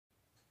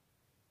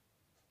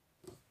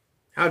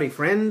Howdy,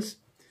 friends,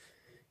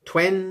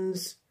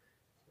 twins,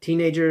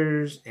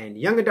 teenagers, and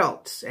young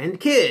adults, and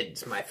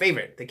kids, my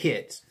favorite, the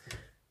kids.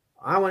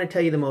 I want to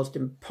tell you the most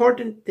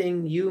important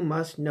thing you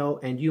must know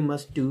and you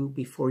must do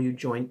before you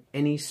join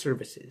any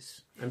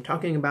services. I'm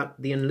talking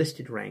about the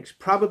enlisted ranks,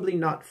 probably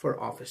not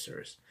for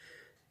officers.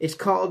 It's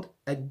called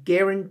a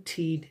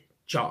guaranteed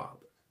job.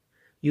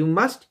 You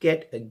must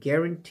get a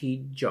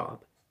guaranteed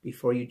job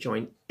before you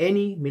join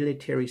any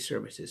military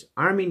services,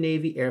 Army,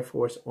 Navy, Air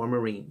Force, or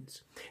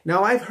Marines.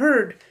 Now, I've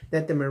heard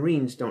that the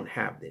Marines don't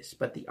have this,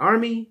 but the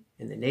Army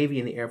and the Navy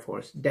and the Air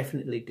Force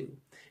definitely do.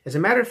 As a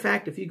matter of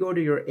fact, if you go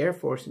to your Air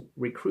Force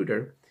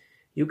recruiter,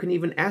 you can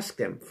even ask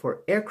them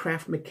for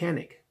aircraft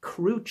mechanic,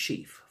 crew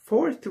chief,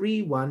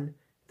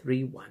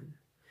 43131.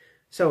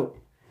 So,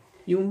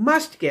 you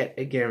must get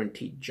a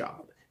guaranteed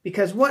job,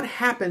 because what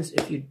happens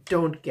if you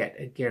don't get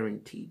a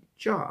guaranteed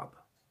job?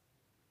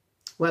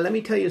 Well, let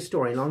me tell you a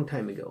story. A long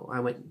time ago, I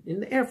went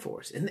in the Air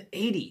Force in the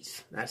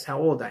 80s. That's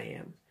how old I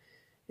am.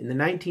 In the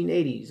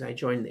 1980s, I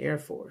joined the Air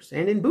Force.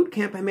 And in boot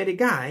camp, I met a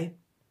guy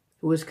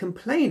who was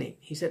complaining.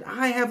 He said,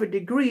 I have a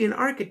degree in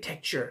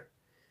architecture.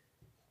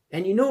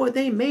 And you know what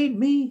they made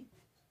me?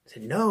 I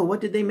said, no,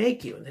 what did they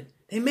make you? And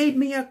they made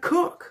me a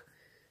cook.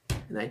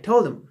 And I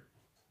told him,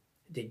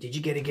 did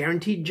you get a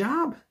guaranteed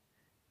job?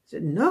 He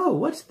said, no,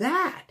 what's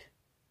that?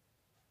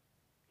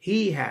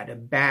 He had a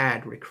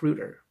bad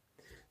recruiter.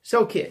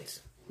 So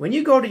kids, when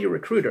you go to your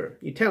recruiter,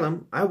 you tell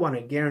him, I want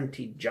a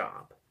guaranteed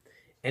job.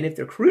 And if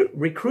the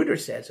recruiter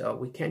says, oh,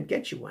 we can't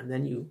get you one,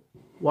 then you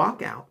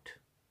walk out.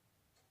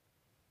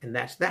 And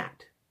that's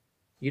that.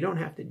 You don't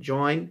have to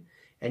join,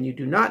 and you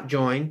do not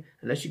join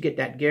unless you get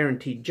that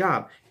guaranteed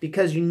job.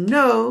 Because you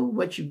know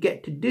what you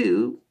get to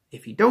do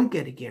if you don't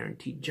get a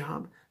guaranteed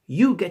job.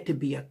 You get to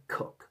be a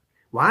cook.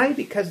 Why?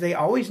 Because they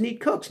always need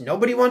cooks.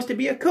 Nobody wants to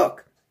be a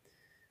cook.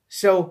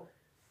 So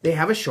they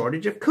have a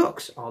shortage of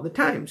cooks all the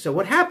time. So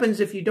what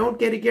happens if you don't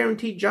get a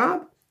guaranteed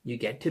job? You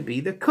get to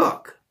be the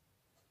cook.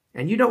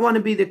 And you don't want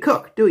to be the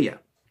cook, do you?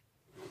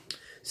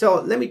 So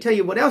let me tell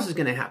you what else is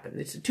going to happen.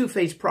 It's a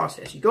two-phase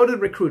process. You go to the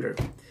recruiter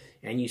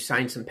and you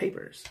sign some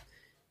papers.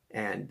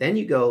 And then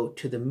you go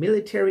to the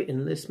Military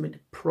Enlistment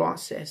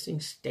Processing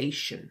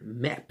Station,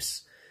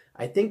 MEPS.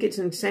 I think it's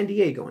in San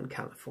Diego in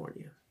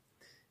California.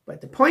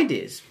 But the point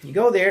is, you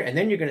go there and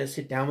then you're going to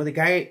sit down with a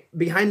guy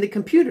behind the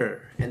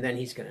computer. And then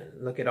he's going to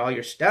look at all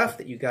your stuff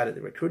that you got at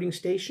the recruiting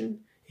station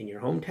in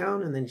your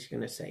hometown. And then he's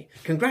going to say,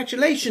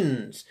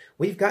 congratulations,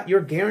 we've got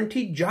your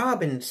guaranteed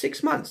job in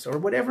 6 months or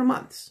whatever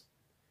months.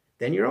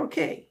 Then you're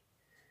okay.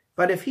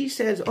 But if he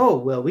says, oh,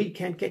 well, we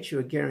can't get you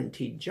a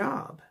guaranteed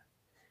job,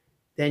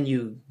 then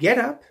you get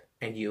up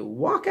and you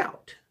walk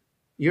out.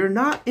 You're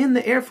not in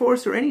the Air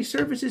Force or any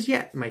services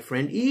yet, my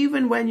friend,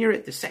 even when you're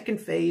at the second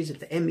phase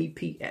at the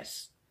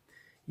MEPS.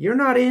 You're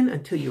not in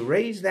until you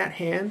raise that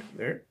hand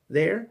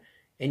there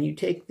and you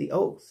take the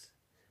oath.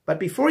 But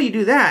before you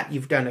do that,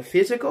 you've done a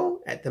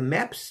physical at the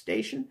MEPS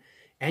station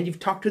and you've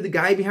talked to the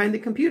guy behind the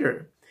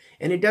computer.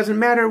 And it doesn't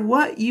matter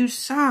what you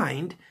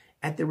signed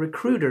at the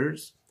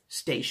recruiter's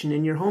station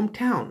in your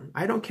hometown.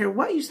 I don't care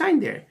what you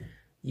signed there.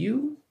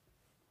 You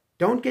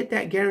don't get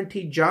that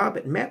guaranteed job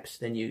at MEPS,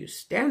 then you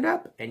stand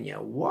up and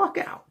you walk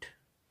out.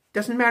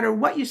 Doesn't matter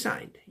what you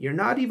signed. You're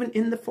not even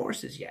in the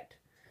forces yet.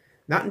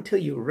 Not until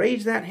you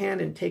raise that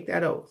hand and take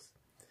that oath.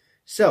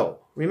 So,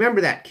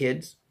 remember that,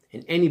 kids,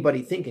 and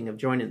anybody thinking of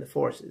joining the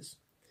forces.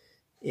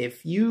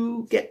 If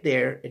you get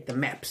there at the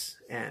MEPS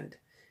and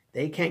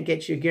they can't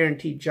get you a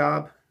guaranteed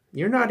job,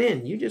 you're not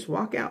in. You just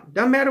walk out.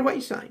 Doesn't matter what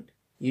you signed.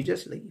 You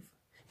just leave.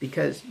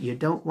 Because you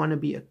don't want to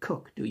be a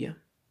cook, do you?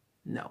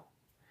 No.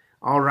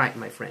 All right,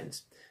 my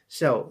friends.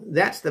 So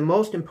that's the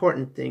most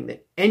important thing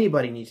that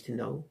anybody needs to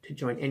know to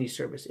join any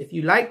service. If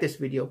you like this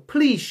video,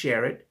 please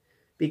share it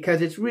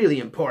because it's really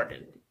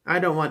important. I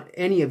don't want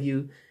any of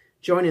you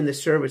joining the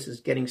services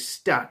getting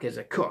stuck as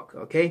a cook,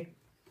 okay?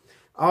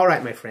 All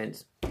right, my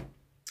friends.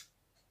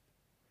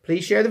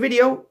 Please share the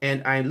video,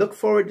 and I look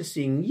forward to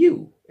seeing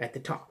you at the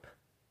top.